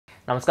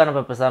నమస్కారం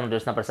ప్రసాద్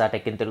చూసిన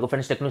Prasadtechintelugu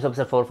friends టెక్న్యూస్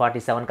episode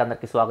 447 కి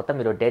అందరికీ స్వాగతం.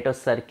 మీరు డేట్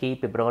వచ్చేసరికి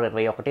ఫిబ్రవరి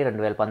 21,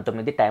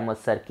 2019, టైం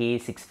వచ్చేసరికి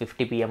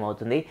 6:50 PM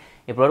అవుతుంది.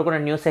 ఇప్పుడు కూడా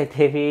న్యూస్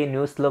అయితే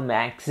న్యూస్లో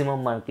మ్యాక్సిమం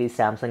మనకి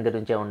శాంసంగ్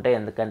గురించే ఉంటాయి.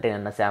 ఎందుకంటే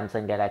నిన్న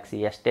Samsung Galaxy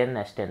S10,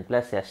 S10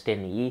 plus,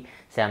 S10E,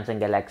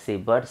 Samsung Galaxy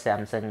బడ్,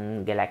 శాంసంగ్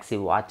గెలాక్సీ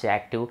వాచ్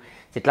యాక్టివ్,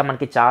 ఇట్లా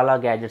మనకి చాలా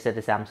గ్యాడ్జెట్స్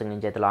అయితే శాంసంగ్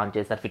నుంచి అయితే లాంచ్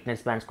చేశారు.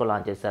 ఫిట్నెస్ బ్యాండ్స్ కూడా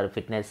లాంచ్ చేశారు.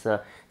 Fitness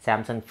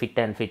Samsung fit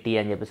and fit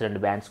అని చెప్పేసి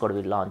 2 బ్యాండ్స్ కూడా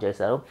వీళ్ళు లాంచ్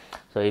చేశారు.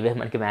 సో ఇవే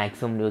మనకి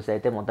మ్యాక్సిమం న్యూస్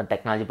అయితే మొత్తం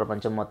టెక్నాలజీ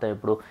ప్రపంచం మొత్తం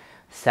ఇప్పుడు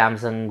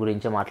శాంసంగ్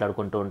గురించే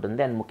మాట్లాడుకుంటూ ఉంటుంది.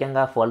 అండ్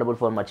ముఖ్యంగా ఫోల్డబుల్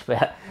ఫోన్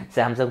మర్చిపోయా,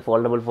 శాంసంగ్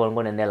ఫోల్డబుల్ ఫోన్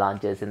కూడా నిన్నే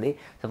లాంచ్ చేసింది.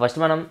 సో ఫస్ట్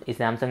మనం ఈ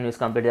శాంసంగ్ న్యూస్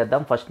కంప్లీట్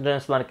చేద్దాం. ఫస్ట్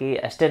న్యూస్ మనకి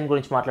S10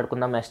 గురించి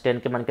మాట్లాడుకుందాం.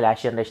 S10కి మనకి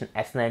లాస్ట్ జనరేషన్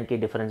S9కి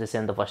డిఫరెన్సెస్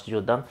ఏంటో ఫస్ట్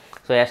చూద్దాం.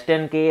 సో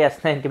S10కి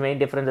S9కి మెయిన్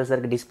డిఫరెన్స్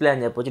వచ్చేసరికి డిస్ప్లే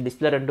అని చెప్పొచ్చు.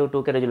 Display 2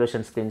 2K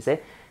resolution స్క్రీన్సే.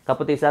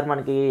 కాకపోతే ఈసారి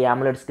మనకి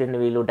AMOLED స్క్రీన్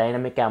వీళ్ళు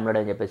డైనమిక్ AMOLED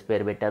అని చెప్పేసి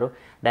పేరు పెట్టారు.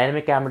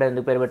 డైనమిక్ AMOLED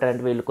ఎందుకు పేరు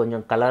పెట్టారంటే వీళ్ళు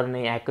కొంచెం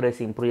కలర్ని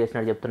యాక్యురసీ ఇంప్రూవ్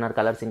చేసినట్టు చెప్తున్నారు.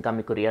 కలర్స్ ఇంకా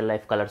మీకు రియల్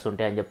లైఫ్ కలర్స్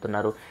ఉంటాయని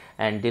చెప్తున్నారు.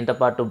 అండ్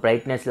దీంతోపాటు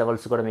బ్రైట్నెస్ లెవెల్స్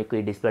కూడా మీకు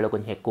ఈ డిస్ప్లేలో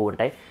కొంచెం ఎక్కువ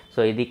ఉంటాయి. సో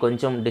ఇది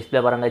కొంచెం డిస్ప్లే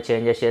పరంగా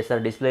చేంజెస్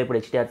చేస్తారు. డిస్ప్లే ఇప్పుడు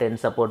HDR10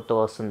 సపోర్ట్తో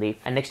వస్తుంది.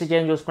 అండ్ నెక్స్ట్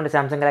చేంజ్ చూసుకుంటే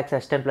సామ్సంగ్ గెలాక్సీ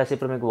S10 ప్లస్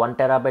ఇప్పుడు మీకు 1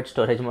 TB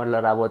స్టోరేజ్ మోడ్లో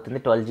రాబోతుంది.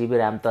 12GB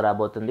ర్యామ్తో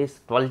రాబోతుంది.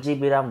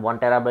 12GB ర్యామ్ 1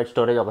 TB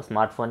స్టోరేజ్ ఒక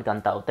స్మార్ట్ ఫోన్కి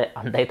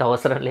అంతైతే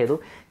అవసరం లేదు.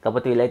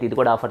 కాకపోతే వీళ్ళైతే ఇది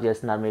కూడా ఆఫర్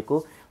చేస్తున్నారు మీకు.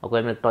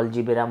 ఒకవేళ మీకు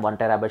 12GB ర్యామ్ 1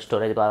 TB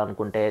స్టోరేజ్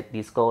కావాలనుకుంటే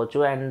తీసుకోవచ్చు.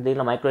 అండ్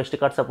దీనిలో మైక్రో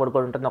SD కార్డ్ సపోర్ట్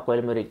కూడా ఉంటుంది.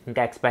 ఒకవేళ మీరు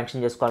ఇంకా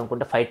ఎక్స్పాన్షన్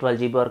చేసుకోవాలనుకుంటే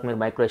 512GB వరకు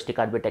మీరు మైక్రో SD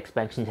కార్డ్ పెట్టి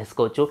ఎక్స్పాన్షన్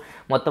చేసుకోవచ్చు.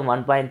 మొత్తం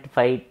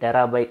 1.5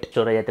 TB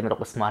స్టోరేజ్ అయితే మీరు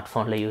ఒక స్మార్ట్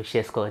ఫోన్లో యూజ్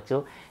చేసుకోవచ్చు.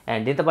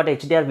 అండ్ దీంతోపాటు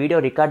HDR వీడియో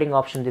రికార్డింగ్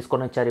ఆప్షన్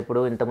తీసుకొని వచ్చారు. ఇప్పుడు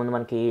ఇంతకుముందు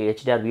మనకి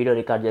HDR వీడియో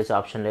రికార్డ్ చేసే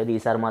ఆప్షన్ లేదు.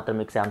 ఈసారి మాత్రం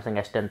మీకు సామ్సంగ్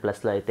S10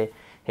 ప్లస్లో అయితే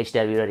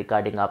HDR వీడియో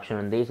రికార్డింగ్ ఆప్షన్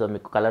ఉంది. సో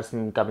మీకు కలర్స్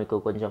ఇంకా మీకు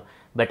కొంచెం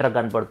బెటర్గా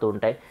కనపడుతూ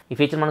ఉంటాయి. ఈ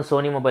ఫీచర్ మనం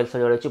సోనీ మొబైల్స్లో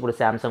చూడవచ్చు. ఇప్పుడు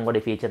సామ్సంగ్ కూడా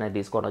ఈ ఫీచర్ అనేది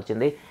తీసుకొని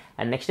వచ్చింది.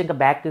 అండ్ నెక్స్ట్ ఇంకా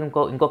బ్యాక్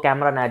ఇంకో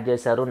కెమెరాని యాడ్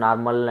చేశారు.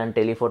 నార్మల్ అండ్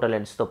టెలిఫోటో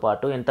లెన్స్తో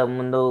పాటు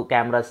ఇంతకుముందు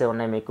కెమెరాసే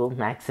ఉన్నాయి మీకు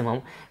మ్యాక్సిమం,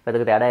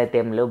 పెద్దగా తేడా అయితే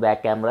ఏం లేవు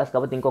బ్యాక్ కెమెరాస్.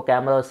 కాబట్టి ఇంకో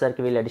కెమెరా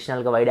వచ్చేసరికి వీళ్ళు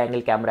అడిషనల్గా వైడ్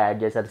యాంగిల్ కెమెరా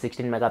యాడ్ చేశారు.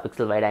 16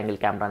 MP వైడ్ యాంగిల్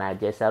కెమెరాని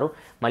యాడ్ చేశారు.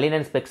 మళ్ళీ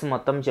నేను స్పెక్స్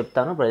మొత్తం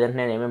చెప్తాను. ప్రజెంట్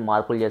నేను ఏమేమి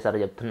మార్పులు చేశారో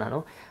చెప్తున్నాను.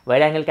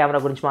 వైడ్ యాంగిల్ కెమెరా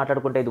గురించి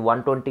మాట్లాడుకుంటే ఇది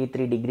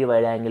 123°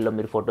 వైడ్ యాంగిల్లో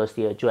మీరు ఫొటోస్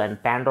తీయొచ్చు. అండ్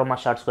పానోరమా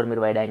షాట్స్ కూడా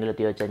మీరు వైడ్ యాంగిల్లో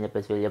తీయొచ్చు అని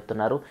చెప్పేసి వీళ్ళు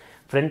చెప్తున్నారు.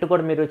 ఫ్రంట్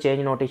కూడా మీరు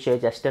చేంజ్ నోటీస్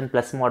చేయొచ్చు. S10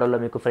 ప్లస్ మోడల్లో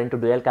మీకు ఫ్రంట్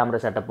డ్యూయల్ కెమెరా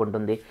సెటప్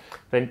ఉంటుంది.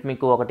 ఫ్రంట్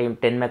మీకు ఒకటి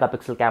 10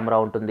 MP కెమెరా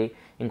ఉంటుంది.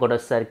 ఇంకోటి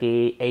వచ్చేసరికి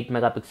 8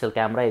 MP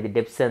కెమెరా. ఇది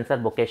డెప్త్ సెన్సర్,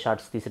 బొకే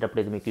షాట్స్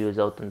తీసేటప్పుడు ఇది మీకు యూజ్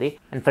అవుతుంది.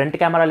 అండ్ ఫ్రంట్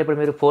కెమెరాలు ఇప్పుడు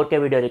మీరు 4K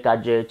వీడియో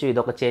రికార్డ్ చేయొచ్చు.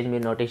 ఇది ఒక చేంజ్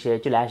మీరు నోటీస్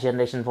చేయొచ్చు. లాస్ట్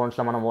జనరేషన్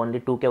ఫోన్స్లో మనం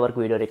ఓన్లీ 2K వరకు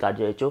వీడియో రికార్డ్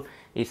చేయొచ్చు.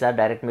 ఈసారి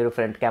డైరెక్ట్ మీరు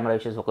ఫ్రంట్ కెమెరా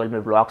యూస్ చేసి ఒకవేళ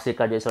మీరు బ్లాగ్స్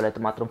రికార్డ్ చేసే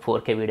అయితే మాత్రం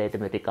 4K వీడియో అయితే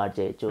మీరు రికార్డ్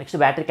చేయొచ్చు. నెక్స్ట్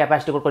బ్యాటరీ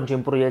కెపాసిటీ కూడా కొంచెం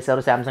ఇంప్రూవ్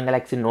చేశారు. సామ్సంగ్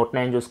గెలాక్సీ నోట్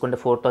 9 చూసుకుంటే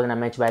 4000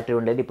 mAh బ్యాటరీ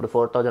ఉండేది. ఇప్పుడు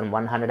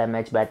 4100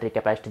 mAh బ్యాటరీ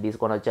కెపాసిటీ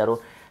తీసుకొని వచ్చారు.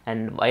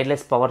 అండ్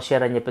వైర్లెస్ పవర్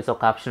షేర్ అని చెప్పేసి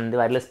ఒక ఆప్షన్ ఉంది.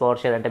 వైర్లెస్ పవర్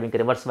షేర్ అంటే మీకు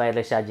రివర్స్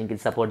వైర్లెస్ ఛార్జింగ్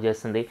ఇది సపోర్ట్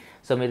చేస్తుంది.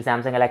 సో మీరు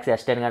సామ్సంగ్ గెలాక్సీ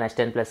S10 కానీ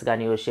S10 ప్లస్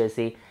కానీ యూజ్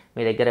చేసి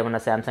మీ దగ్గర ఏమైనా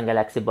సామ్సంగ్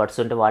గెలాక్సీ బడ్స్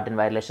ఉంటే వాటిని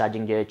వైర్లెస్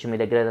ఛార్జింగ్ చేయొచ్చు. మీ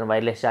దగ్గర ఏదైనా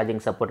వైర్లెస్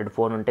ఛార్జింగ్ సపోర్టెడ్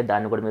ఫోన్ ఉంటే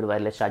దాన్ని కూడా మీరు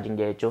వైర్లెస్ ఛార్జింగ్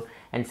చేయొచ్చు.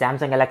 And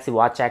Samsung Galaxy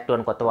watch active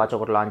అని కొత్త వాచ్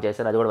ఒకటి లాంచ్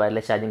చేశారు. అది కూడా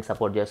వైర్లెస్ ఛార్జింగ్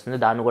సపోర్ట్ చేస్తుంది.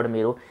 దాన్ని కూడా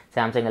మీరు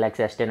Samsung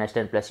Galaxy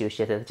S10 plus use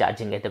చేసి అయితే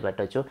ఛార్జింగ్ అయితే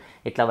పెట్టవచ్చు.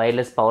 ఇట్లా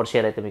వైర్లెస్ పవర్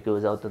షేర్ అయితే మీకు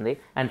యూజ్ అవుతుంది.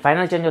 అండ్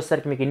ఫైనల్ చేంజ్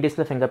వచ్చేసరికి మీకు in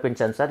display finger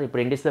print censor.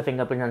 ఇప్పుడు ఇన్ డిస్ప్లే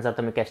ఫింగర్ ప్రింట్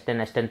సెన్సార్తో మీకు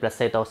S10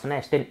 ప్లస్ అయితే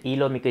వస్తున్నాయి.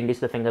 S10Eలో మీకు in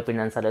display finger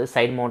print censor లేదు.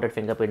 Side mounted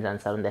finger print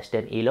censor ఉంది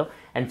S10Eలో.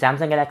 అండ్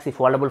సామ్సంగ్ గెలాక్సీ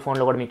ఫోల్డబుల్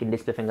ఫోన్లో కూడా మీకు in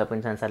display finger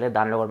print censor లేదు.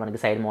 దానిలో కూడా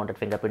మనకి side mounted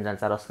finger print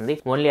censor వస్తుంది.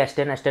 ఓన్లీ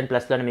S10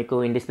 ప్లస్లోనే మీకు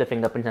in display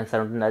finger print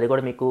censor ఉంటుంది. అది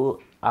కూడా మీకు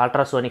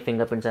అల్ట్రాసోనిక్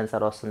ఫింగర్ ప్రింట్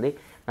సెన్సార్ వస్తుంది.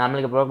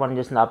 నార్మల్గా ఇప్పుడు మనం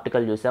చూసిన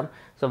ఆప్టికల్ చూసాం.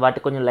 సో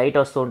వాటికి కొంచెం లైట్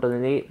వస్తూ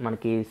ఉంటుంది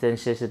మనకి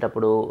సెన్స్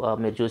చేసేటప్పుడు.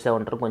 మీరు చూసే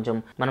ఉంటారు కొంచెం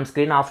మనం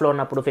స్క్రీన్ ఆఫ్లో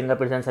ఉన్నప్పుడు ఫింగర్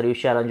ప్రింట్ సెన్సార్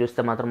యూస్ చేయాలని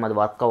చూస్తే మాత్రం అది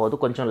వర్క్ అవ్వదు.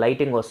 కొంచెం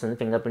లైటింగ్ వస్తుంది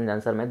ఫింగర్ ప్రింట్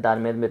సెన్సార్ మీద.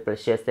 దాని మీద మీరు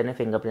ప్రెస్ చేస్తేనే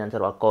ఫింగర్ ప్రింట్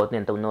సెన్సార్ వర్క్ అవుతుంది.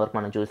 ఇంత ఉన్న వరకు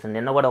మనం చూస్తాం.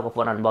 నిన్న కూడా ఒక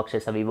ఫోన్ అన్బాక్స్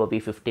చేస్తాం, Vivo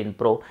V15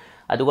 Pro.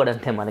 అది కూడా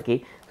అంతే మనకి.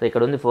 సో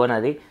ఇక్కడ ఉంది ఫోన్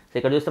అది. సో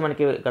ఇక్కడ చూస్తే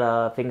మనకి ఇక్కడ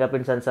ఫింగర్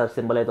ప్రింట్ సెన్సార్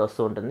సింబల్ అయితే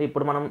వస్తూ ఉంటుంది.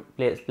 ఇప్పుడు మనం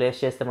ప్లేస్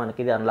చేస్తే మనకి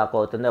ఇది అన్లాక్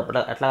అవుతుంది. అప్పుడు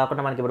అట్లా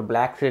కాకుండా మనకి ఇప్పుడు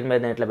బ్లాక్ స్క్రీన్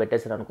మీద ఇట్లా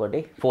పెట్టేసారు అనుకోండి,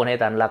 ఫోన్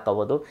అయితే అన్లాక్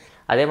అవ్వదు.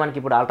 అదే మనకి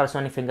ఇప్పుడు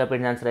అల్ట్రాసోనిక్ ఫింగర్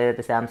ప్రింట్ సెన్సార్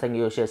ఏదైతే సామ్సంగ్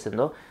యూజ్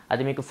చేస్తుందో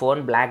అది మీకు ఫోన్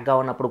బ్లాక్గా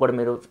ఉన్నప్పుడు కూడా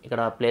మీరు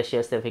ఇక్కడ ప్లేస్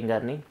చేస్తే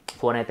ఫింగర్ని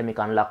ఫోన్ అయితే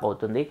మీకు అన్లాక్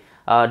అవుతుంది.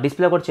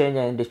 డిస్ప్లే కూడా చేంజ్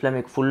అయింది. డిస్ప్లే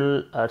మీకు ఫుల్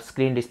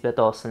స్క్రీన్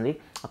డిస్ప్లేతో వస్తుంది.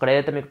 అక్కడ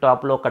ఏదైతే మీకు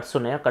టాప్లో కట్స్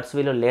ఉన్నాయో కట్స్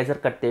వీళ్ళు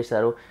లేజర్ కట్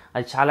చేశారు.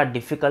 అది చాలా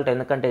డిఫికల్ట్,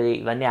 ఎందుకంటే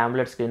ఇవన్నీ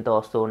AMOLED స్క్రీన్తో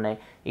వస్తూ ఉన్నాయి.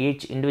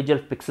 ఈచ్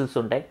ఇండివిజువల్ పిక్సెల్స్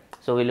ఉంటాయి.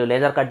 సో వీళ్ళు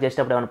లేజర్ కట్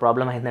చేసేటప్పుడు ఏమైనా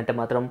ప్రాబ్లం అయిందంటే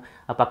మాత్రం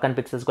ఆ పక్కన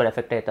పిక్సెల్స్ కూడా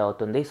ఎఫెక్ట్ అయితే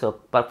అవుతుంది. సో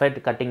పర్ఫెక్ట్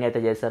కటింగ్ అయితే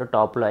చేశారు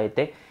టాప్లో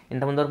అయితే.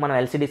 ఇంతకుముందు వరకు మనం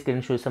LCD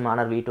స్క్రీన్స్ చూస్తాం.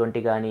 Honor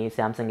V20 కానీ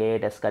సామ్సంగ్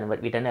A8s కానీ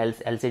వీటన్నీ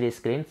LCD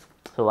స్క్రీన్స్.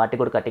 సో వాటికి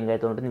కూడా కటింగ్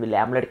అయితే ఉంటుంది. వీళ్ళు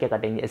AMOLEDకే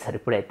కటింగ్ చేశారు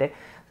ఇప్పుడైతే.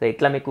 సో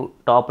ఇట్లా మీకు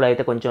టాప్లో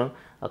అయితే కొంచెం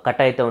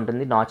కట్ అయితే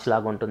ఉంటుంది, నాచ్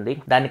లాగా ఉంటుంది.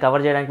 దాన్ని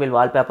కవర్ చేయడానికి వీళ్ళు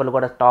వాల్పేపర్లు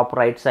కూడా టాప్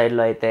రైట్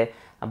సైడ్లో అయితే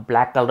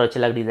బ్లాక్ కలర్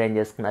వచ్చేలాగా డిజైన్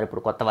చేసుకున్నారు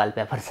ఇప్పుడు కొత్త వాల్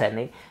పేపర్స్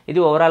అని. ఇది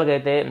ఓవరాల్గా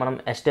అయితే మనం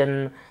S10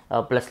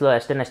 ప్లస్లో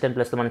S10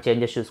 ప్లస్లో మనం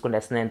చేంజెస్ చూసుకుంటే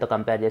S9తో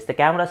కంపేర్ చేస్తే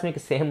కెమెరాస్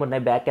మీకు సేమ్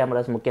ఉన్నాయి. బ్యాక్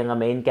కెమెరాస్ ముఖ్యంగా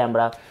మెయిన్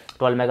కెమెరా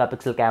 12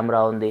 మెగాపిక్సెల్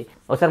కెమెరా ఉంది.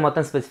 ఒకసారి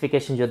మొత్తం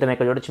స్పెసిఫికేషన్ చూద్దాం.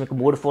 ఇక్కడ చూడొచ్చు మీకు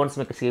 3 ఫోన్స్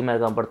మీకు స్క్రీన్ మీద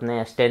కనపడుతున్నాయి,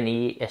 S10E,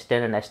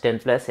 S10 and S10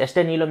 plus.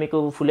 S10Eలో మీకు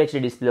ఫుల్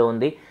హెచ్డీ డిస్ప్లే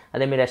ఉంది.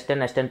 అదే మీరు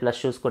S10 ప్లస్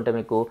చూసుకుంటే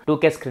మీకు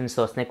 2K స్క్రీన్స్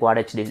వస్తున్నాయి క్వాడ్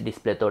హెచ్డీ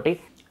డిస్ప్లే తోటి.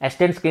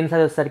 S10 స్క్రీన్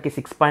సైజ్ వచ్చేసరికి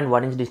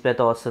 6.1 ఇంచ్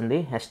డిస్ప్లేతో వస్తుంది.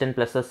 S10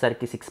 ప్లస్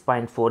వచ్చేసరికి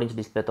 6.4 ఇంచ్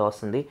డిస్ప్లేతో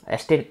వస్తుంది.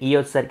 S10E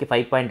వచ్చేసరికి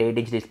 5.8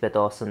 ఇంచ్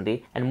డిస్ప్లేతో వస్తుంది.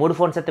 అండ్ 3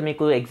 ఫోన్స్ అయితే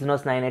మీకు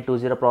Exynos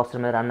 9820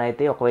 ప్రాసెసర్ మీద రన్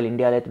అయితే, ఒకవేళ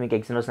ఇండియాలో అయితే మీకు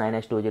Exynos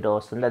 9820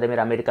 వస్తుంది. అదే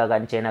మీరు అమెరికా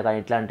కానీ చైనా కానీ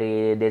ఇట్లాంటి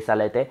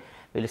దేశాలు అయితే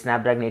వీళ్ళు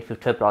స్నాప్డ్రాగన్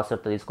 855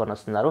 ప్రాసెసర్తో తీసుకొని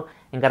వస్తున్నారు.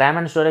 ఇంకా ర్యామ్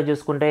అండ్ స్టోరేజ్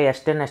చూసుకుంటే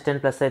S10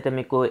 ప్లస్ అయితే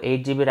మీకు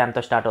 8GB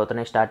ర్యామ్తో స్టార్ట్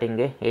అవుతున్నాయి.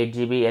 స్టార్టింగ్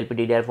 8GB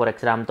LPDDR4X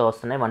ర్యామ్తో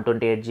వస్తున్నాయి.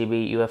 128GB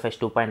UFS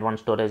 2.1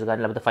 స్టోరేజ్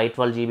కానీ లేకపోతే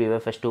 512GB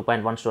UFS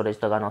 2.1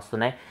 స్టోరేజ్తో కానీ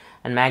వస్తున్నాయి.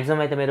 అండ్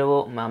మ్యాక్సిమం అయితే మీరు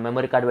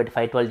మెమరీ కార్డు పెట్టి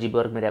 512GB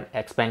వరకు మీరు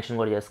ఎక్స్పాన్షన్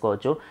కూడా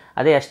చేసుకోవచ్చు.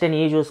 అదే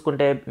S10E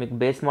చూసుకుంటే మీకు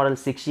బేస్ మోడల్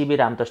 6GB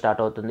ర్యామ్తో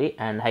స్టార్ట్ అవుతుంది.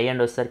 అండ్ హై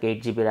అండ్ వచ్చేసరికి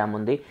 8GB ర్యామ్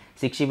ఉంది.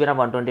 6GB ర్యామ్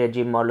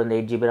 128GB మోడల్ ఉంది.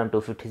 8GB ర్యామ్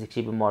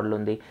 256GB మోడల్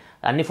ఉంది.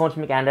 అన్ని ఫోన్స్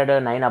మీకు Android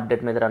 9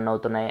 అప్డేట్ మీద రన్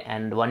అవుతున్నాయి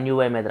అండ్ 1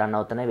 UI మీద రన్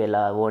అవుతున్నాయి. వీళ్ళ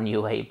ఓన్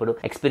UI ఇప్పుడు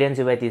ఎక్స్పీరియన్స్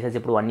UI తీసేసి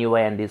ఇప్పుడు 1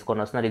 UI అని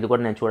తీసుకొని వస్తున్నారు. ఇది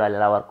కూడా నేను చూడాలి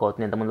ఎలా వర్క్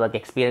అవుతుంది. ఇంతకుముందు వరకు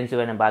ఎక్స్పీరియన్స్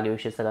UI నేను బాగా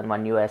యూస్ చేస్తాను కానీ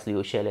 1 UI అసలు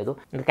యూస్ చేయలేదు.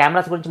 ఇంకా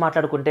కెమెరాస్ గురించి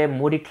మాట్లాడుకుంటే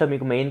మూడిట్లో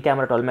మీకు మెయిన్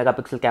కెమెరా 12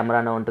 మెగాపిక్సెల్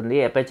కెమెరానే ఉంటుంది.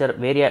 అపేచర్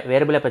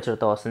వేరియబుల్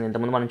అపేచర్తో వస్తుంది.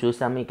 ఇంతకుముందు మనం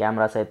చూసాము ఈ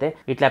కెమెరాస్ అయితే.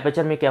 ఇట్లా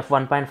అపేచర్ మీకు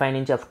f1.5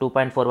 నుంచి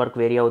f2.4 వరకు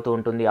వేరీ అవుతూ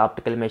ఉంటుంది.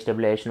 ఆప్టికల్ ఇమేజ్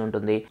స్టెబిలైజేషన్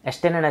ఉంటుంది.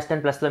 S10 అండ్ S10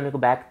 ప్లస్లో మీకు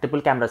బ్యాక్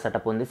ట్రిపుల్ కెమెరా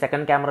సెటప్ ఉంది.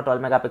 Second camera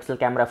 12 megapixel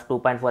camera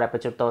f2.4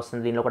 అపేచర్తో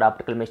వస్తుంది. దీనిలో కూడా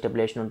ఆప్టికల్ ఇమేజ్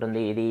స్టెబిలైజేషన్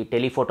ఉంటుంది. ఇది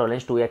టెలిఫోటో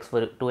లెన్స్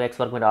 2x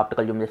వరకు మీరు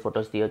ఆప్టికల్ జూమ్ చేసి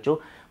ఫోటోస్ తీయొచ్చు.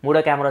 మూడో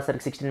కెమెరా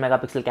సరికి 16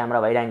 megapixel camera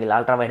wide angle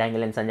ultra wide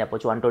angle lens అని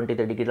చెప్పొచ్చు.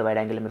 123 డిగ్రీల వైడ్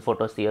యాంగిల్ మీరు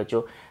ఫోటోస్ తీయొచ్చు.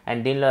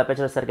 అండ్ దీనిలో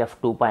అపేచర్ సరికి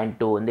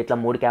f2.2 ఉంది. ఇట్లా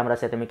 3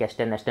 కెమెరాస్ అయితే మీకు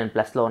S10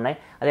 ప్లస్లో ఉన్నాయి.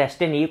 అదే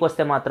S10Eకి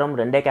వస్తే మాత్రం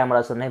 2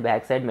 కెమెరాస్ ఉన్నాయి.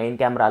 Back side main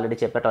camera already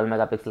చెప్పే 12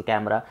 megapixel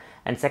camera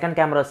and second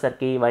camera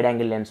వచ్చేసరికి వైడ్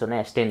యాంగిల్ లెన్స్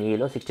ఉన్నాయి.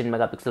 S10Eలో 16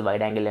 మెగాపిక్సెల్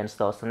వైడ్ యాంగిల్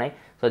లెన్స్తో వస్తున్నాయి.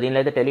 సో దీనిలో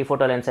అయితే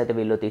టెలిఫోటో లెన్స్ అయితే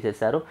వీళ్ళు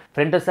తీసేశారు.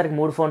 ఫ్రంట్ వచ్చేసరికి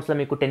 3 ఫోన్స్లో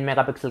మీకు 10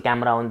 మెగాపిక్సెల్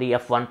కెమెరా ఉంది.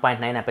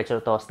 f1.9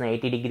 అపేచర్తో వస్తున్నాయి.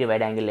 80 డిగ్రీ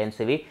వైడ్ యాంగిల్ లెన్స్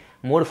ఇవి.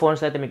 3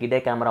 ఫోన్స్లో అయితే మీకు ఇదే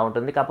కెమెరా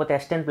ఉంటుంది. కాకపోతే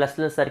S10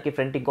 ప్లస్లో సరికి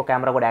ఫ్రంట్ ఇంకో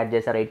కెమెరా కూడా యాడ్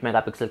చేశారు. 8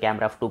 మెగాపిక్సెల్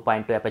కెమెరా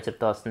 2.2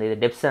 అపేచర్తో వస్తుంది. ఇది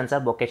డెప్త్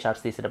సెన్సార్ బొకే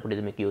షాట్స్ తీసేటప్పుడు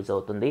ఇది మీకు యూజ్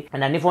అవుతుంది.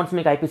 అండ్ అన్ని ఫోన్స్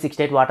మీకు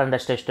IP68 వాటర్ అండ్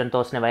డస్ట్ రెసిస్టెంట్తో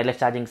వస్తున్నాయి.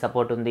 వైర్లెస్ ఛార్జింగ్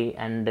సపోర్ట్ ఉంది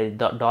అండ్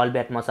డాల్బీ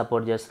అట్మాస్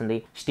సపోర్ట్ చేస్తుంది.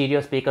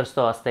 స్టీరియో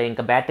స్పీకర్స్తో వస్తాయి.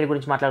 ఇంకా బ్యాటరీ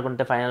గురించి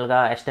మాట్లాడుకుంటే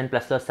ఫైనల్గా S10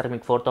 ప్లస్లో వచ్చేసరికి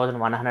మీకు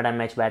 4100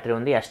 mAh బ్యాటరీ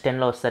ఉంది.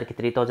 S10లో వచ్చేసరికి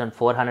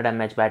 3400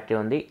 mAh బ్యాటరీ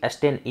ఉంది.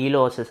 S10Eలో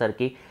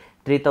వచ్చేసరికి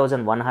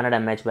 3100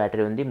 mAh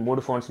బ్యాటరీ ఉంది.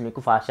 3 ఫోన్స్ మీకు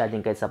ఫాస్ట్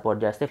ఛార్జింగ్ అయితే సపోర్ట్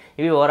చేస్తాయి.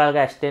 ఇవి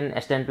ఓవరాల్గా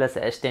S10 ప్లస్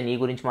S10E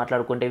గురించి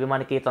మాట్లాడుకుంటే ఇవి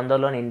మనకి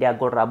తొందరలోనే ఇండియాకు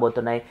కూడా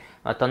రాబోతున్నాయి.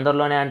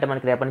 తొందరలోనే అంటే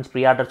మనకి రేపటి నుంచి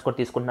ప్రీ ఆర్డర్స్ కూడా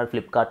తీసుకుంటున్నారు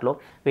ఫ్లిప్కార్ట్లో.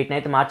 వీటిని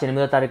అయితే మార్చి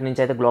 8వ తారీఖు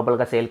నుంచి అయితే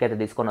గ్లోబల్గా సేల్కి అయితే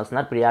తీసుకొని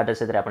వస్తున్నారు. ప్రీ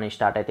ఆర్డర్స్ అయితే రేపటి నుంచి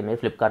స్టార్ట్ అయితే మీరు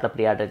ఫ్లిప్కార్ట్లో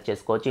ప్రీ ఆర్డర్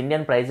చేసుకోవచ్చు.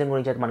 ఇండియన్ ప్రైసింగ్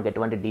గురించి అయితే మనకి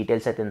ఎటువంటి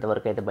డీటెయిల్స్ అయితే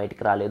ఇంతవరకు అయితే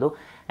బయటికి రాలేదు.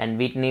 అండ్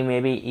వీటిని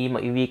మేబీ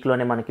ఈ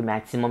వీక్లోనే మనకి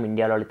మాక్సిమం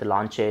ఇండియాలో అయితే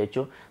లాంచ్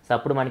చేయొచ్చు. సో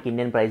అప్పుడు మనకి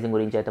ఇండియన్ ప్రైసింగ్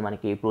గురించి అయితే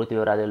మనకి పూర్తి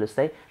వివరాలు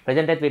తెలుస్తాయి.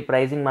 ప్రజెంట్ అయితే వీటి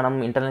ప్రైసింగ్ మనం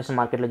ఇంటర్నేషనల్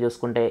మార్కెట్లో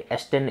చూసుకుంటే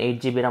S10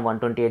 8GB RAM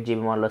 128GB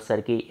model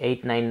వచ్చేసరికి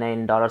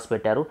 $899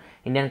 పెట్టారు.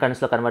 ఇండియన్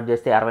కరెన్సీలో కన్వర్ట్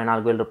చేస్తే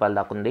 64,000 రూపాయలు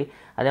దాకా ఉంది.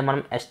 అదే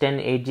మనం S10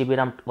 8GB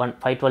RAM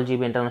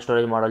 512GB internal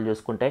storage model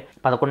చూసుకుంటే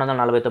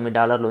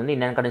 $1149 ఉంది.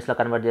 ఇండియన్ కరెన్సీలో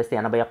కన్వర్ట్ చేస్తే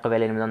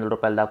 81,800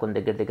 రూపాయలు దాకా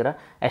ఉంది దగ్గర.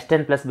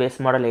 S10 plus base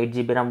model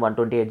 8GB RAM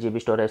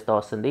 128GB స్టోరేజ్తో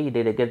వస్తుంది.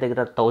 ఇది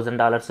దగ్గర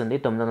 $1,000 ఉంది.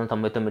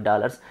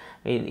 $999.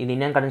 ఇది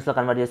ఇండియన్ కరెన్సీలో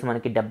కన్వర్ట్ చేస్తే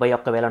మనకి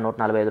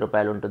 71,145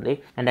 రూపాయలు ఉంటుంది.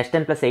 And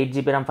S10 plus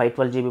 8GB RAM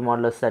 512GB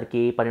model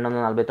వచ్చేసరికి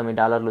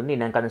 $1,249 ఉంది.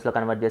 ఇండియన్ కరెన్సీలో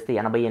కన్వర్ట్ చేస్తే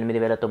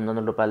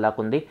 88,900 రూపాయలు దాకా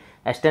ఉంది.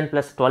 S10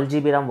 plus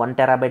 12GB RAM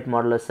 1TB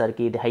model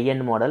వచ్చేసరికి ఇది హై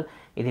ఎండ్ మోడల్.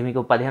 ఇది మీకు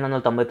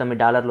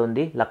 $1,599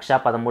 ఉంది.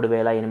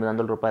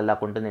 113,800 రూపాయలు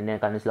దాకా ఉంటుంది ఇండియన్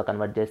కరెన్సీలో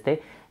కన్వర్ట్ చేస్తే.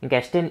 ఇంకా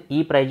S10E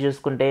ప్రైస్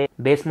చూసుకుంటే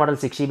base model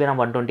 6GB RAM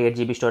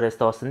 128GB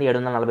స్టోరేజ్తో వస్తుంది.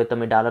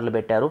 $749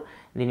 పెట్టారు.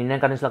 దీని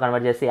ఇండియన్ కరెన్సీలో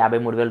కన్వర్ట్ చేస్తే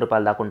 53,000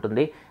 రూపాయలు దాకా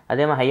ఉంటుంది.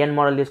 అదేమో హై ఎండ్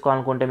మోడల్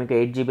తీసుకోవాలనుకుంటే మీకు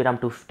 8GB ర్యామ్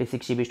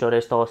 256GB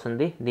స్టోరేజ్తో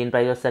వస్తుంది. దీని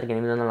ప్రైస్ వచ్చేసరికి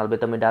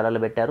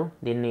 $849 పెట్టారు.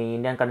 దీన్ని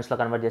ఇండియన్ కరెన్సీలో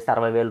కన్వర్ట్ చేస్తే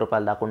 60,000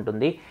 రూపాయలు దాకా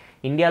ఉంటుంది.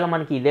 ఇండియాలో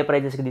మనకి ఇదే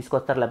ప్రైజెస్కి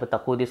తీసుకొస్తారు, లేకపోతే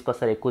తక్కువ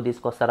తీసుకొస్తారు, ఎక్కువ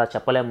తీసుకొస్తారా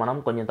చెప్పలేము మనం.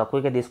 కొంచెం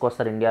తక్కువకే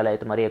తీసుకొస్తారు ఇండియాలో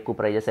అయితే, మరి ఎక్కువ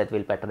ప్రైజెస్ అయితే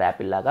వీళ్ళు పెట్టరు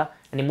యాపిల్ లాగా.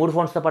 అండ్ 3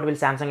 ఫోన్స్తో పాటు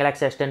వీళ్ళు Samsung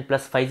Galaxy S10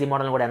 plus 5G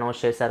model కూడా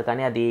అనౌన్స్ చేశారు.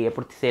 కానీ అది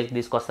ఎప్పుడు సేల్కి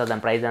తీసుకొస్తారు,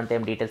 దాని ప్రైస్ అంతా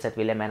ఏం డీటెయిల్స్ అయితే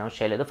వీళ్ళేమి అనౌన్స్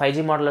చేయలేదు.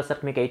 5G మోడల్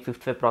వచ్చేసరికి మీకు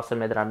 855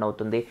 ప్రాసెసర్ మీద రన్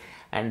అవుతుంది.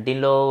 అండ్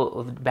దీనిలో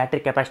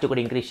బ్యాటరీ కెపాసిటీ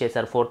కూడా ఇంక్రీజ్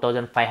చేశారు.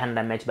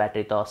 4500 mAh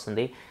బ్యాటరీతో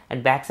వస్తుంది.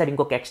 అండ్ బ్యాక్ సైడ్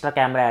ఇంకొక ఎక్స్ట్రా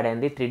కెమెరా యాడ్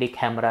అయింది, 3D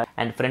కెమెరా.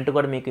 అండ్ ఫ్రంట్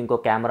కూడా మీకు ఇంకో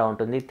కెమెరా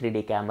ఉంటుంది,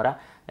 3D కెమెరా.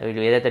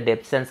 ఏదైతే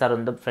డెప్త్ సెన్సార్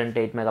ఉందో ఫ్రంట్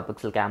 8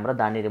 మెగాపిక్సెల్ కెమెరా,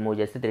 దాన్ని రిమూవ్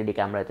చేసి 3D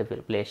కెమెరా అయితే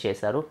ప్లేస్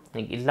చేశారు.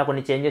 ఇట్లా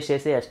కొన్ని చేంజెస్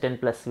చేసి S10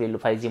 ప్లస్ వీళ్ళు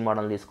 5G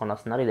మోడల్ తీసుకొని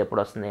వస్తున్నారు. ఇది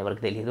ఎప్పుడు వస్తుంది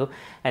ఎవరికి తెలియదు.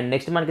 అండ్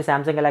నెక్స్ట్ మనకి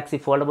సామ్సంగ్ గెలాక్సీ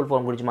ఫోల్డబుల్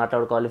ఫోన్ గురించి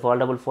మాట్లాడుకోవాలి.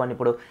 ఫోల్డబుల్ ఫోన్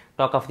ఇప్పుడు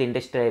టాక్ ఆఫ్ ది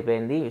ఇండస్ట్రీ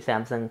అయిపోయింది.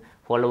 సామ్సంగ్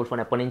ఫోల్డబుల్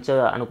ఫోన్ ఎప్పటి నుంచో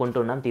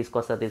అనుకుంటున్నాం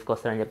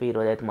తీసుకొస్తారని చెప్పి ఈ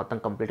రోజు అయితే మొత్తం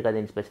కంప్లీట్గా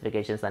దీని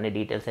స్పెసిఫికేషన్స్ అన్ని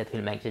డీటెయిల్స్ అయితే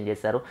వీళ్ళు మెన్షన్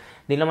చేశారు.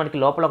 దీనిలో మనకి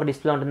లోపల ఒక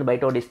డిస్ప్లే ఉంటుంది,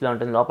 బయట ఒక డిస్ప్లే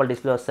ఉంటుంది. లోపల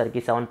డిస్ప్లే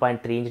వచ్చేసరికి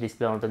 7.3 ఇంచ్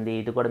డిస్ప్లే ఉంటుంది.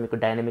 ఇది కూడా మీకు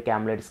డైనమిక్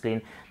AMOLED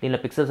స్క్రీన్. దీనిలో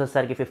పిక్సెల్స్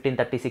వచ్చేసరికి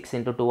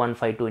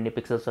 1536x2152 ఇన్ని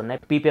పిక్సెల్స్ ఉన్నాయి.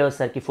 PPI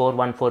వచ్చేసరికి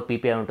 414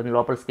 PPI ఉంటుంది.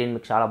 లోపల స్క్రీన్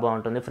మీకు చాలా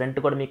బాగుంటుంది. ఫ్రంట్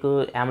కూడా మీకు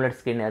AMOLED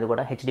స్క్రీన్, అది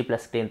కూడా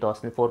HD+ స్క్రీన్తో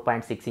వస్తుంది.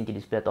 4.6 ఇంచ్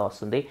డిస్ప్లేతో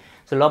వస్తుంది.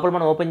 సో లోపల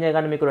మనం ఓపెన్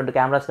చేయగానే మీకు 2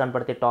 కెమెరాస్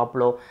కనపడితే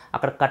టాప్లో.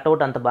 అక్కడ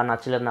కట్అవుట్ అంత బాగా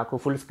నచ్చలేదు నాకు,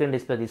 ఫుల్ స్క్రీన్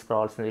డిస్ప్లే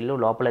తీసుకురావాల్సింది వీళ్ళు.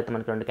 లోపల అయితే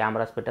మనకి 2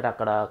 కెమెరాస్ పెట్టారు,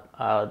 అక్కడ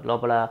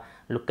లోపల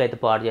లుక్ అయితే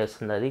పాడు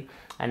చేస్తుంది అది.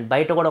 అండ్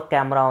బయట కూడా ఒక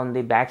కెమెరా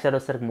ఉంది. బ్యాక్ సైడ్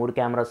వచ్చేసరికి 3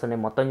 కెమెరాస్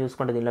ఉన్నాయి. మొత్తం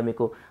చూసుకుంటే దీనిలో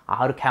మీకు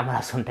 6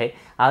 కెమెరాస్ ఉంటాయి.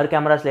 6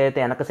 కెమెరాస్లో అయితే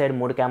వెనక సైడ్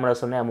 3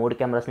 కెమెరాస్ ఉన్నాయి. ఆ 3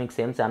 కెమెరాస్ మీకు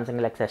సేమ్ Samsung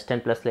Galaxy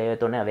S10 Plusలో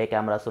ఏవైతే ఉన్నాయో అవే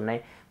కెమెరాస్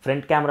ఉన్నాయి.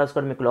 ఫ్రంట్ కెమెరాస్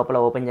కూడా మీకు లోపల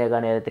ఓపెన్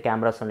చేయగానే ఏదైతే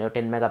కెమెరాస్ ఉన్నాయో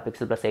 10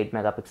 megapixel plus 8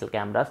 megapixel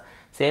cameras,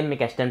 same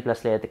మీకు S10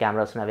 Plusలో ఏదైతే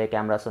కెమెరాస్ ఉన్నాయో అవే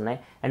కెమెరాస్ ఉన్నాయి.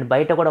 అండ్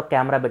బయట కూడా ఒక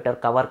కెమెరా పెట్టారు,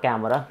 కవర్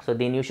కెమెరా. సో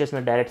దీని యూస్ చేసి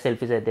మీరు డైరెక్ట్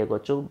సెల్ఫీస్ అయితే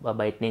దిగొచ్చు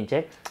బయట నుంచే.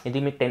 ఇది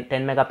మీకు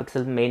 10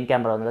 మెగాపిక్సెల్ మెయిన్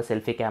కెమెరా ఉంది కదా,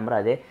 సెల్ఫీ కెమెరా,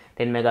 అదే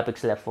 10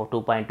 మెగాపిక్సెల్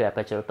f2.2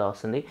 అపర్చర్తో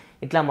వస్తుంది.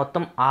 ఇట్లా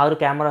మొత్తం 6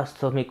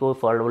 కెమెరాస్తో మీకు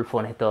ఫోల్డబుల్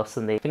ఫోన్ అయితే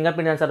వస్తుంది. ఫింగర్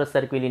ప్రింట్ సెన్సార్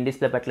వచ్చేసరికి వీళ్ళు ఇన్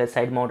డిస్ప్లే పెట్టలేదు,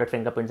 side mounted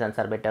finger print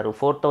censor పెట్టారు.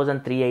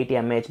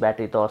 4380 mAh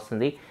బ్యాటరీతో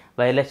వస్తుంది.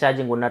 వైర్లెస్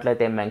ఛార్జింగ్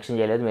ఉన్నట్లయితే ఏం మెన్షన్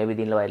చేయలేదు, మేబీ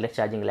దీనిలో వైర్లెస్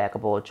ఛార్జింగ్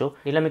లేకపోవచ్చు.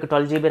 ఇలా మీకు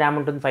 12GB ర్యామ్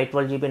ఉంటుంది,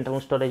 512GB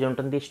ఇంటర్నల్ స్టోరేజ్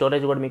ఉంటుంది.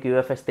 స్టోరేజ్ కూడా మీకు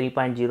UFS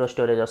 3.0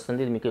 స్టోరేజ్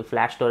వస్తుంది. ఇది మీకు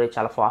ఫ్లాష్ స్టోరేజ్,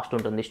 చాలా ఫాస్ట్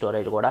ఉంటుంది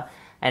స్టోరేజ్ కూడా.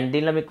 అండ్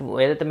దీనిలో మీకు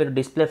ఏదైతే మీరు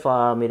డిస్ప్లే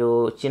మీరు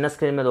చిన్న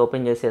స్క్రీన్ మీద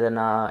ఓపెన్ చేసి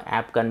ఏదైనా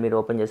యాప్ కానీ మీరు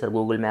ఓపెన్ చేస్తారు,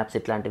 గూగుల్ మ్యాప్స్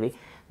ఇట్లాంటివి,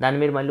 దాన్ని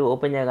మీరు మళ్ళీ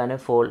ఓపెన్ చేయగానే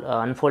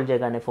అన్ఫోల్డ్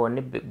చేయగానే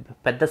ఫోన్ని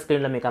పెద్ద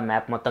స్క్రీన్లో మీకు ఆ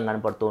మ్యాప్ మొత్తం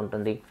కనపడుతూ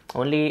ఉంటుంది.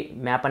 ఓన్లీ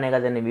మ్యాప్ అనే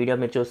కదండి, వీడియో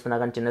మీరు చూస్తున్నా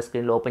కానీ చిన్న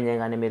స్క్రీన్లో ఓపెన్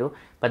చేయగానే మీరు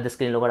పెద్ద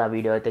స్క్రీన్లో కూడా ఆ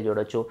వీడియో అయితే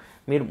చూడొచ్చు.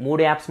 మీరు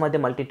 3 యాప్స్ మధ్య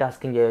మల్టీ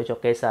టాస్కింగ్ చేయవచ్చు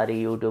ఒకేసారి.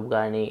 యూట్యూబ్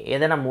కానీ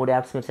ఏదైనా 3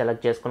 యాప్స్ మీరు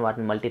సెలెక్ట్ చేసుకుని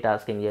వాటిని మల్టీ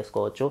టాస్కింగ్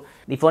చేసుకోవచ్చు.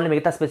 ఈ ఫోన్లో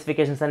మిగతా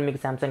స్పెసిఫికేషన్స్ అని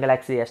మీకు Samsung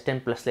Galaxy S10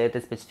 Plusలో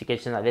అయితే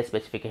స్పెసిఫికేషన్స్ అవే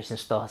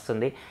స్పెసిఫికేషన్స్తో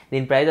వస్తుంది.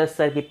 దీని ప్రైస్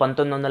వచ్చేసరికి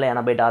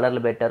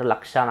 $1980 పెట్టారు.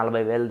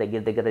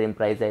 1,40,000 దగ్గర దీని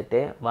ప్రైస్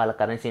అయితే వాళ్ళ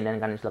కరెన్సీ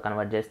ఇండియన్ కరెన్సీలో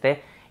కన్వర్ట్ చేస్తే.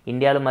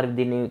 ఇండియాలో మరి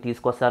దీన్ని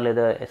తీసుకొస్తారు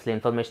లేదో అసలు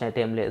ఇన్ఫర్మేషన్ అయితే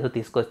ఏం లేదు.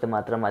 తీసుకొస్తే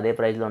మాత్రం అదే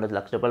ప్రైస్లో ఉండదు,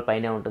 ₹1,00,000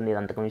 పైనే ఉంటుంది. ఇది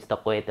అంతకు మించి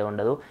తక్కువ అయితే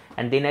ఉండదు.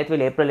 అండ్ దీని అయితే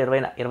వీళ్ళు ఏప్రిల్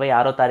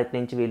 26వ తారీఖు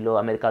నుంచి వీళ్ళు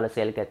అమెరికాలో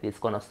సేల్కి అయితే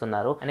తీసుకొని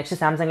వస్తున్నారు. Next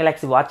Samsung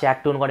Galaxy Watch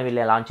Act 2 కూడా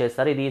వీళ్ళు లాంచ్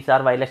చేస్తారు. ఇది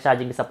ఈసారి వైర్లెస్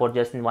ఛార్జింగ్ సపోర్ట్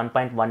చేస్తుంది.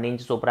 1.1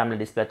 ఇంచ్ సూపర్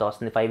AMOLED డిస్ప్లేతో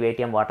వస్తుంది.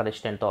 580 వాటర్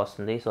రెసిస్టెంట్తో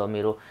వస్తుంది. సో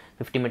మీరు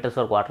 50 మీటర్స్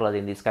వరకు వాటర్లో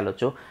దీన్ని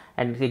తీసుకెళ్ళొచ్చు.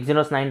 అండ్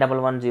Exynos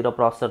 9110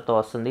 ప్రాసెసర్తో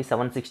వస్తుంది.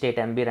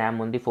 768 MB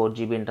ర్యామ్ ఉంది.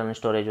 4GB ఇంటర్నల్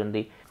స్టోరేజ్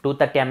ఉంది.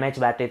 230 mAh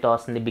బ్యాటరీతో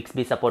వస్తుంది.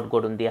 Bixby సపోర్ట్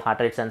కూడా ఉంది.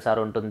 హార్ట్ రేట్ సెన్సార్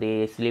ఉంటుంది,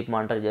 స్లీప్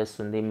మానిటర్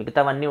చేస్తుంది.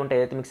 మిగతావన్నీ ఉంటాయి.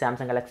 అయితే మీకు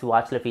Samsung Galaxy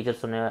వాచ్లో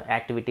ఫీచర్స్ ఉన్నాయి,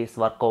 యాక్టివిటీస్,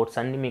 వర్కౌట్స్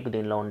అన్నీ మీకు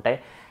దీనిలో ఉంటాయి.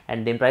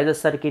 అండ్ దీని ప్రైస్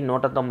వచ్చేసరికి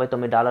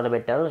 $199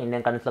 పెట్టారు.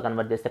 ఇండియన్ కరెన్సీలో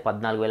కన్వర్ట్ చేస్తే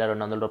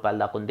 $14,200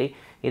 దాకా ఉంది.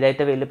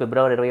 ఇదైతే వీళ్ళు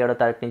ఫిబ్రవరి 27వ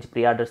తారీఖు నుంచి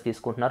ప్రీ ఆర్డర్స్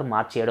తీసుకుంటున్నారు.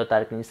 మార్చి 7వ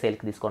తారీఖు నుంచి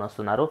సేల్కి తీసుకొని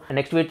వస్తున్నారు.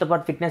 నెక్స్ట్ వీటితో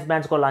పాటు ఫిట్నెస్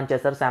బ్యాండ్స్ కూడా లాంచ్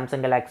చేస్తారు.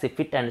 Samsung Galaxy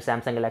Fit and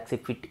Samsung Galaxy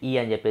Fit E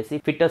అని చెప్పేసి.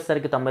 ఫిట్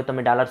వచ్చేసరికి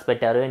 $99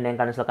 పెట్టారు. ఇండియన్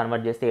కరెన్సీలో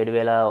కన్వర్ట్ చేస్తే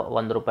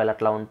 $7,100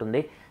 అట్లా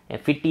ఉంటుంది.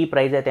 ఫిట్ ఈ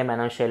ప్రైస్ అయితే ఏమి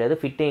అనౌన్స్ చేయలేదు.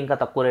 ఫిట్ ఇంకా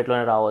తక్కువ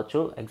రేట్లోనే రావచ్చు.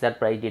 ఎగ్జాక్ట్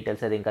ప్రైస్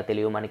డీటెయిల్స్ అయితే ఇంకా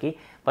తెలియవు మనకి.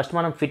 ఫస్ట్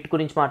మనం ఫిట్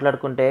గురించి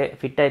మాట్లాడుకుంటే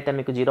ఫిట్ అయితే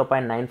మీకు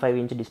 0.95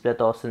 ఇంచ్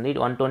డిస్ప్లేతో వస్తుంది.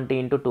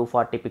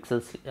 120x240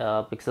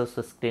 పిక్సెల్స్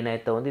స్క్రీన్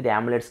అయితే ఉంది. ఇది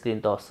AMOLED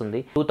స్క్రీన్తో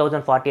వస్తుంది.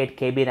 2048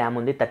 KB ర్యామ్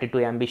ఉంది.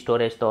 32 MB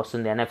స్టోరేజ్తో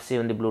వస్తుంది. NFC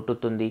ఉంది,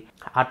 బ్లూటూత్ ఉంది,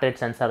 హార్ట్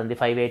రేట్ సెన్సార్ ఉంది,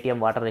 580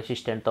 వాటర్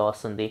రెసిస్టెంట్తో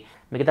వస్తుంది.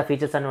 మిగతా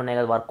ఫీచర్స్ అన్నీ ఉన్నాయి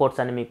కదా, వర్కౌట్స్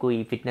అన్ని మీకు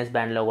ఈ ఫిట్నెస్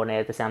బ్యాండ్లో కూడా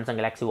అయితే Samsung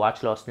Galaxy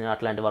వాచ్లో వస్తున్నాయి.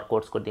 అట్లాంటి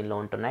వర్కౌట్స్ కూడా దీనిలో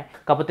ఉంటున్నాయి.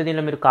 కాకపోతే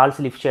దీనిలో మీరు కాల్స్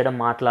లిఫ్ట్ చేయడం,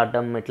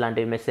 మాట్లాడడం,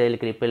 ఇట్లాంటి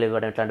మెసేజ్కి రిప్లైలు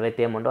ఇవ్వడం ఇట్లాంటివి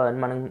అయితే ఏమి ఉండవు. అది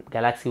మనం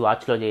గెలాక్సీ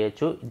వాచ్లో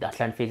చేయొచ్చు.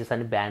 అట్లాంటి ఫీచర్స్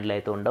అన్ని బ్యాండ్లో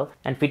అయితే ఉండవు.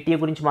 అండ్ ఫిట్ ఈ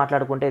గురించి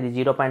మాట్లాడుకుంటే ఇది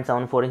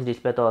 0.74 ఇంచ్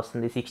డిస్ప్లేతో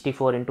వస్తుంది.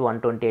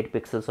 64x128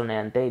 పిక్సెల్స్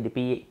ఉన్నాయి అంతే. ఇది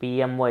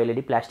PMO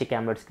LED ప్లాస్టిక్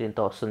AMOLED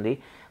స్క్రీన్తో వస్తుంది.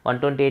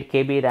 128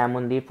 KB ర్యామ్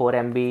ఉంది. 4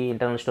 MB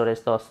ఇంటర్నల్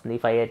స్టోరేజ్తో వస్తుంది.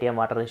 580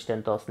 వాటర్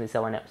రెసిస్టెంట్తో వస్తుంది.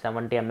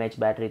 70 mAh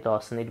బ్యాటరీతో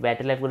వస్తుంది.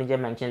 బ్యాటరీ లైఫ్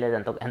గురించి మెన్షన్ లేదు,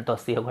 ఎంత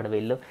వస్తాయో కూడా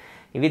వీళ్ళు.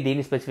 ఇవి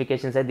దీని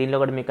స్పెసిఫికేషన్స్. దీనిలో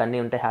కూడా మీకు అన్నీ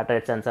ఉంటాయి, హార్ట్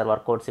రేట్ సెన్సార్,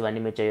 వర్కౌట్స్ ఇవన్నీ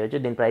మీరు చేయొచ్చు.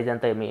 దీని ప్రైస్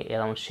అంతా ఏమి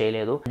అనౌన్స్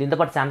చేయలేదు. దీంతో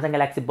పాటు Samsung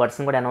Galaxy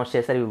బడ్స్ని కూడా అనౌన్స్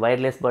చేశారు. ఇవి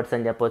వైర్లెస్ బడ్స్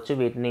అని చెప్పొచ్చు.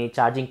 వీటిని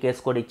ఛార్జింగ్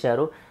కేస్ కూడా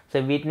ఇచ్చారు. సో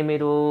వీటిని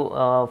మీరు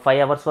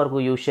 5 అవర్స్ వరకు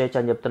యూజ్ చేయొచ్చు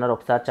అని చెప్తున్నారు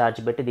ఒకసారి ఛార్జ్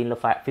పెట్టి. దీనిలో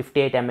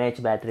 58 mAh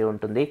బ్యాటరీ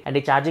ఉంటుంది. అండ్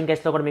ఈ ఛార్జింగ్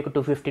కేసులో కూడా మీకు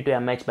 252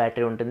 mAh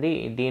బ్యాటరీ ఉంటుంది.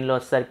 దీనిలో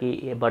వచ్చేసరికి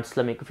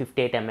బడ్స్లో మీకు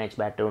 58 mAh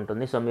బ్యాటరీ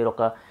ఉంటుంది. సో మీరు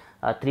ఒక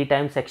 3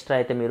 times ఎక్స్ట్రా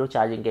అయితే మీరు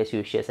ఛార్జింగ్ కేసు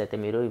యూస్ చేసి అయితే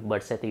మీరు ఈ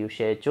బడ్స్ అయితే యూస్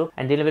చేయొచ్చు.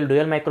 అండ్ దీనిలో వీళ్ళు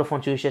డ్యూయల్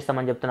మైక్రోఫోన్స్ యూస్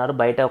చేస్తామని చెప్తున్నారు.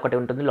 బయట ఒకటి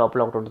ఉంటుంది,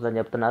 లోపల ఒకటి ఉంటుందని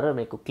చెప్తున్నారు.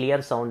 మీకు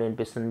క్లియర్ సౌండ్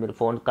వినిపిస్తుంది. మీరు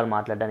ఫోన్ కాల్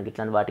మాట్లాడడానికి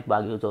ఇట్లాంటి వాటికి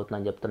బాగా యూజ్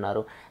అవుతుందని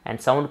చెప్తున్నారు.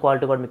 అండ్ సౌండ్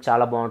క్వాలిటీ కూడా మీకు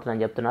చాలా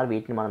బాగుంటుందని చెప్తున్నారు.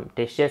 వీటిని మనం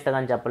టెస్ట్ చేస్తే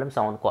కానీ చెప్పలేం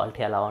సౌండ్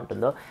క్వాలిటీ ఎలా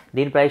ఉంటుందో.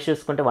 దీని ప్రైస్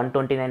చూసుకుంటే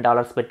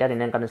 $129 పెట్టారు.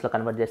 ఇండియన్ కరెన్సీలో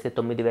కన్వర్ట్ చేస్తే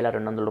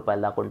 $9,200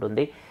 దాకా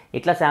ఉంటుంది.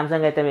 ఇట్లా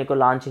Samsung అయితే మీకు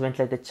లాంచ్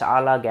ఈవెంట్లు అయితే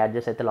చాలా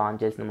గ్యాడ్జెట్స్ అయితే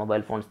లాంచ్ చేసింది.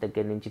 మొబైల్ ఫోన్స్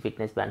దగ్గర నుంచి,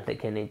 ఫిట్నెస్ బ్యాండ్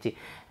దగ్గర నుంచి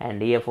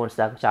అండ్ ఇయర్ ఫోన్స్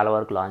దాకా చాలా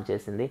వరకు లాంచ్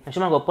చేసింది. నెక్స్ట్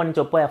మనకు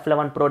ఒప్పో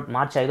F11 Pro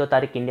మార్చి 5వ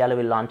తారీఖు ఇండియాలో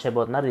వీళ్ళు లాంచ్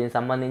అయిపోతున్నారు. దీనికి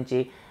సంబంధించి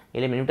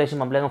వీళ్ళు ఇన్విటేషన్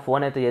పంపలేక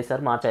ఫోన్ అయితే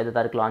చేశారు. మార్చి 5వ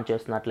తారీఖు లాంచ్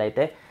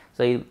చేస్తున్నట్లయితే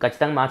సో ఇది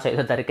ఖచ్చితంగా మార్చి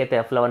 5వ తారీఖు అయితే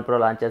F11 Pro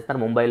లాంచ్ చేస్తున్నారు.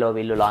 ముంబైలో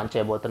వీళ్ళు లాంచ్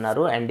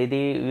చేయబోతున్నారు. అండ్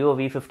ఇది వివో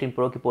V15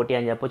 Proకి పోటీ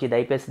అని చెప్పొచ్చు. ఇది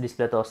IPS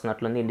డిస్ప్లేతో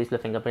వస్తున్నట్లుంది. In display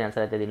finger print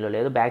censor అయితే దీనిలో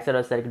లేదు. బ్యాక్ సైడ్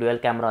వచ్చేసరికి డ్యూయల్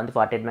కెమెరా ఉంది,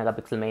 48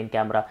 megapixel main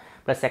camera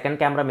plus second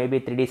camera maybe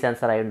 3D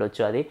censor అయి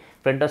ఉండొచ్చు. అది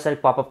ఫ్రంట్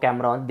వచ్చేసరికి పాపప్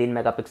కెమెరా ఉంది. దీని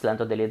మెగాపిక్సెల్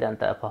ఎంతో తెలియదు,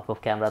 అంత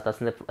పాపప్ కెమెరాతో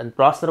వస్తుంది.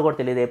 ప్రాసెసర్ కూడా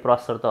తెలియదు ఏ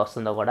ప్రాసెసర్తో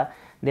వస్తుందో కూడా.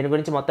 దీని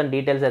గురించి మొత్తం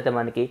డీటెయిల్స్ అయితే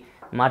మనకి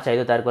మార్చి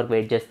 5వ తారీఖు వరకు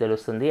వెయిట్ చేసి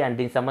తెలుస్తుంది. అండ్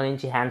దీనికి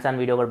సంబంధించి హ్యాండ్స్ ఆన్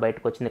వీడియో కూడా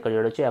బయటకు వచ్చింది. ఇక్కడ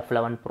చూడొచ్చు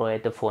F11 Pro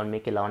అయితే ఫోన్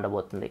మీకు ఇలా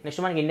ఉండబోతుంది.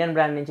 నెక్స్ట్ మనకి ఇండియన్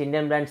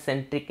బ్రాండ్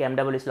సెంట్రిక్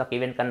MWCలో ఒక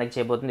ఈవెంట్ కండక్ట్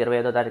చేయబోతుంది.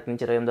 25వ తారీఖు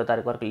నుంచి 28వ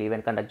తారీఖు వరకు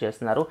ఈవెంట్ కండక్ట్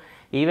చేస్తున్నారు.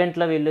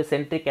 ఈవెంట్లో వీళ్ళు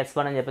సెంట్రిక్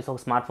S1 అని చెప్పేసి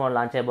ఒక స్మార్ట్ ఫోన్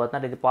లాంచ్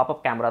చేయబోతున్నారు. ఇది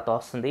పాపప్ కెమెరాతో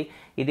వస్తుంది.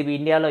 ఇది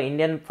ఇండియాలో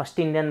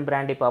ఫస్ట్ ఇండియన్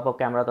బ్రాండ్ ఈ పాపప్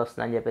కెమెరాతో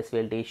వస్తుంది అని చెప్పేసి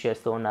వీళ్ళు టీచ్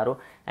చేస్తూ ఉన్నారు.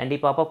 అండ్ ఈ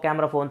పాపప్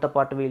కెమెరా ఫోన్తో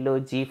పాటు వీళ్ళు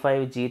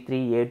G5,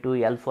 G3, A2,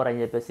 L4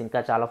 అని చెప్పేసి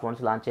ఇంకా చాలా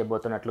ఫోన్స్ లాంచ్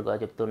చేయబోతున్నట్లుగా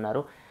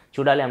చెప్తున్నారు.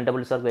 చూడాలి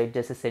MWC వరకు వెయిట్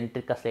చేసి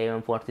సెంట్రిక్ అసలు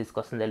ఏమేమి ఫోన్స్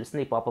తీసుకొస్తుందో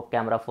తెలుస్తుంది. ఈ పాపప్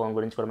కెమెరా ఫోన్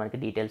గురించి కూడా మనకి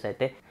డీటెయిల్స్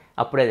అయితే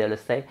అప్పుడే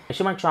తెలుస్తాయి.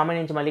 నెక్స్ట్ మనకి షామీ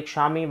నుంచి మళ్ళీ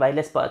షామీ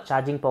వైర్లెస్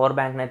ఛార్జింగ్ పవర్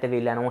బ్యాంక్ని అయితే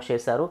వీళ్ళు అనౌన్స్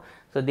చేశారు.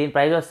 సో దీని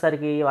ప్రైస్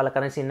వచ్చేసరికి వాళ్ళ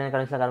కరెన్సీ ఇండియన్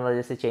కరెన్సీలో కన్వర్ట్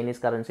చేసి చైనీస్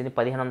కరెన్సీని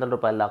 1500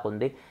 రూపాయల దాకా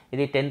ఉంది.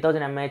 ఇది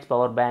 10,000 mAh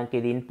పవర్ బ్యాంక్.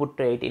 ఇది ఇన్పుట్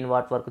 18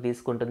 వాట్ వరకు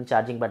తీసుకుంటుంది.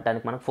 ఛార్జింగ్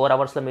పెట్టడానికి మనకు 4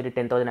 అవర్స్లో మీరు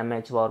 10,000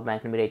 mAh పవర్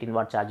బ్యాంక్ని మీరు 18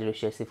 వాట్ ఛార్జ్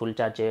యూస్ చేసి ఫుల్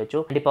ఛార్జ్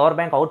చేయొచ్చు. అండ్ ఈ పవర్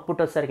బ్యాంక్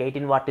అవుట్పుట్ వచ్చేసరికి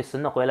 18 వాట్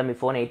ఇస్తుంది. ఒకవేళ మీ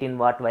phone 18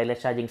 what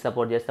wireless charging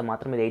support చేస్తే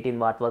మాత్రం ఇది 18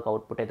 వాట్ వరకు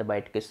అవుట్పుట్ అయితే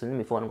బయటకి ఇస్తుంది.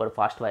 మీ ఫోన్ కూడా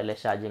ఫాస్ట్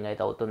వైర్లెస్ ఛార్జింగ్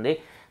అయితే అవుతుంది.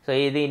 సో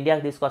ఇది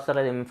ఇండియాకి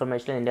తీసుకొస్తారో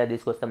ఇన్ఫర్మేషన్ ఇండియా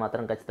తీసుకొస్తే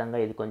మాత్రం ఖచ్చితంగా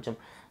ఇది కొంచెం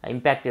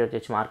ఇంపాక్ట్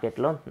వచ్చి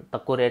మార్కెట్లో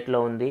తక్కువ రేట్లో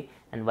ఉంది.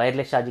 అండ్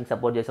వైర్లెస్ ఛార్జింగ్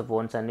సపోర్ట్ చేసే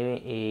ఫోన్స్ అన్ని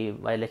ఈ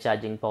వైర్లెస్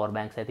ఛార్జింగ్ పవర్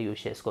బ్యాంక్స్ అయితే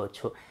యూస్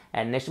చేసుకోవచ్చు.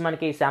 అండ్ నెక్స్ట్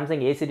మనకి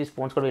సామ్సంగ్ A సిరీస్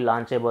ఫోన్స్ కూడా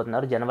లాంచ్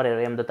చేయబోతున్నారు. జనవరి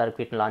 28వ తారీఖు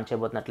వీటిని లాంచ్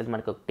చేయబోతున్నట్లయితే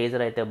మనకి ఒక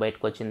టీజర్ అయితే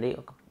బయటకు వచ్చింది.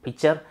 ఒక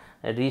పిక్చర్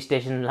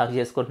రిజిస్ట్రేషన్ లాంచ్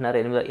చేసుకుంటున్నారు.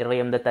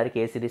 28వ తారీఖు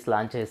A సిరీస్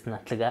లాంచ్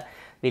చేస్తున్నట్లుగా.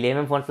 వీళ్ళు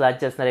ఏమేమి ఫోన్స్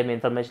లాంచ్ చేస్తున్నారు ఏమి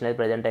ఇన్ఫర్మేషన్ లేదు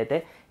ప్రజెంట్ అయితే.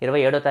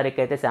 27వ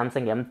తారీఖు అయితే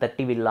సామ్సంగ్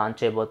M30 వీళ్ళు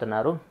లాంచ్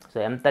చేయబోతున్నారు. సో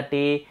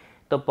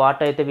M30తో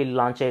పాటు అయితే వీళ్ళు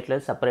లాంచ్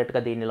చేయట్లేదు, సపరేట్గా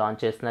దీన్ని లాంచ్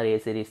చేస్తున్నారు A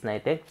సిరీస్ని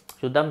అయితే.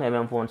 చూద్దాం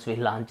ఏమేమి ఫోన్స్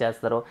వీళ్ళు లాంచ్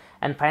చేస్తారో.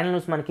 అండ్ ఫైనల్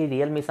న్యూస్ మనకి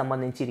రియల్మీ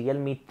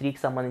 3కి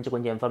సంబంధించి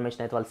కొంచెం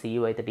ఇన్ఫర్మేషన్ అయితే వాళ్ళ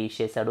CEO అయితే టీచ్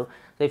చేశాడు.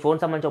 సో ఈ ఫోన్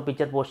సంబంధించి ఒక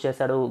పిక్చర్ పోస్ట్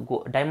చేశాడు.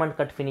 డైమండ్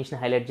కట్ ఫినిష్ని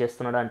హైలైట్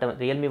చేస్తున్నాడు. అంటే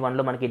రియల్మీ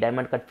 1లో మనకి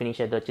డైమండ్ కట్ ఫినిష్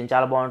అయితే వచ్చింది.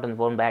 చాలా బాగుంటుంది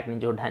ఫోన్ బ్యాక్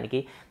నుంచి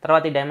చూడడానికి.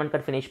 తర్వాత ఈ డైమండ్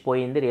కట్ ఫినిష్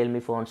పోయింది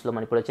రియల్మీ ఫోన్స్లో.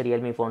 మనకి ఇప్పుడు వచ్చే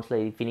రియల్మీ ఫోన్స్లో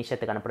ఈ ఫినిష్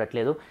అయితే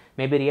కనపడట్లేదు.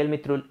 మేబీ రియల్మీ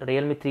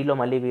 3లో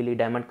మళ్ళీ వీళ్ళు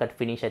డైమండ్ కట్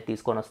ఫినిష్ అయితే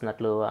తీసుకొని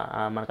వస్తున్నట్లు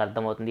మనకు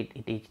అర్థమవుతుంది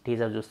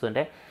టీజర్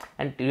చూస్తుంటే.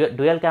 అండ్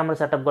డ్యూయల్ కెమెరా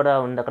సెటప్ కూడా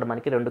ఉంది అక్కడ.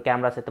 మనకి 2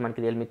 కెమెరాస్ అయితే మనకి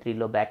రియల్మీ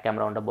 3లో బ్యాక్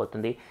కెమెరా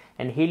ఉండబోతుంది.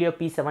 అండ్ హీలియో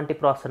P70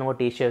 ప్రాసెసర్ కూడా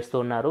టీచ్ చేస్తూ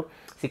ఉన్నారు.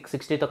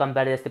 660తో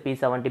కంపేర్ చేస్తే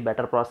P70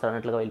 బెటర్ ప్రాసెసర్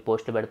అన్నట్లుగా వీళ్ళు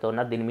పోస్టులు పెడుతూ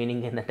ఉన్నారు. దీని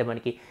మీనింగ్ ఏంటంటే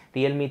మనకి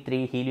రియల్మీ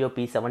 3 హీలియో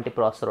P70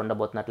 ప్రాసెసర్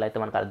ఉండబోతున్నట్లయితే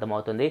మనకు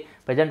అర్థమవుతుంది.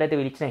 ప్రజెంట్ అయితే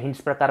వీళ్ళు ఇచ్చిన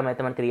హింట్స్ ప్రకారం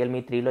అయితే మనకి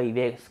రియల్మీ 3లో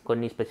ఇవే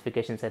కొన్ని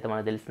స్పెసిఫికేషన్స్ అయితే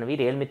మనకు తెలిసినవి.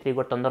 రియల్మీ 3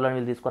 కూడా తొందరలో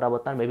వీళ్ళు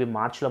తీసుకురాబోతున్నారు. మేబీ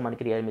మార్చ్లో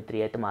మనకి రియల్మీ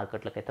 3 అయితే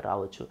మార్కెట్లోకి అయితే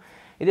రావచ్చు.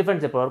 ఇది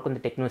ఫ్రెండ్స్ ఇప్పటివరకు కొంత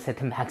టెక్ న్యూస్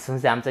అయితే మ్యాక్సిమం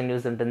సామ్సంగ్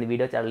న్యూస్ ఉంటుంది.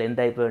 వీడియో చాలా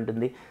లెంత్ అయిపోయి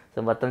ఉంటుంది. సో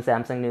మొత్తం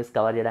సామ్సంగ్ న్యూస్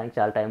కవర్ చేయడానికి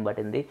చాలా టైం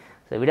పట్టింది.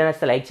 సో వీడియో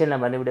నచ్చితే లైక్ చేయండి.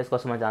 మరిన్ని వీడియోస్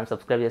కోసం మా ఛానల్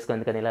సబ్స్క్రైబ్ చేసుకోండి.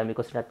 ఎందుకంటే ఇలా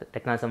మీకు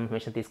technology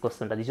information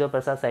తీసుకొస్తుంటుంది. This is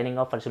Prasad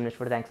signing off.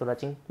 Thanks for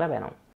watching. By by now.